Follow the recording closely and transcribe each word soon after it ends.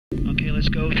let's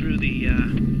go through the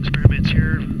experiments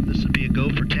here. This would be a go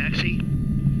for taxi.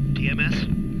 TMS.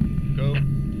 Go.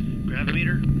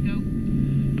 Gravimeter. Go.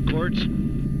 Accords.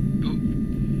 Go.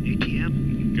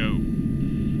 ATM. Go.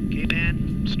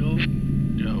 K-band. Snow.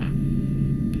 Go.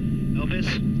 Elvis.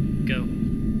 Go.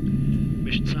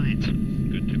 Mission science.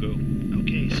 Good to go.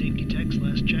 Okay, safety techs,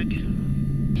 last check.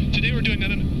 Today we're doing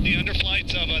the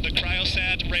underflights of the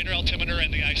cryosat radar altimeter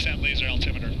and the ICESat laser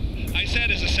altimeter. ICESat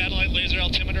is a satellite laser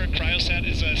altimeter, cryosat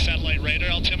is a satellite radar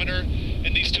altimeter,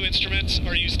 and these two instruments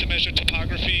are used to measure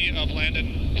topography of land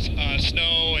and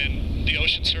snow and the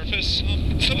ocean surface.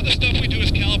 Some of the stuff we do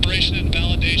is calibration and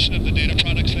validation of the data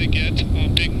products they get.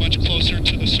 Being much closer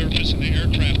to the surface in the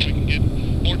aircraft, we can get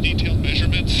more detailed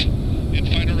measurements and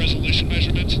finer resolution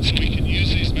measurements, and so we can use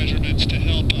these measurements to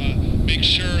help make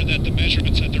sure that the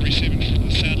measurements that they're receiving from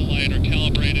the satellite are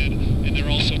calibrated and they're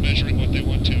also measuring what they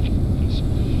want to.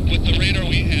 With the radar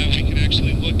we have, we can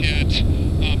actually look at,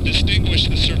 distinguish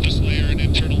the surface layer and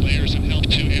internal layers and help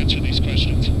to answer these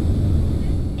questions.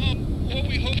 What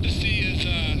we hope to see is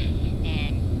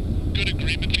good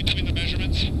agreement between the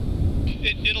measurements.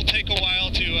 It'll take a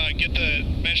while to get the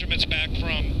measurements back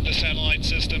from the satellite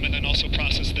system and then also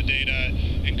process the data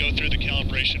and go through the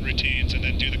calibration routines and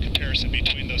then do the comparison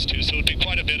between those two. So it would be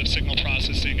quite a bit of signal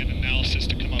processing and analysis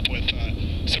to come up with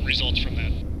some results from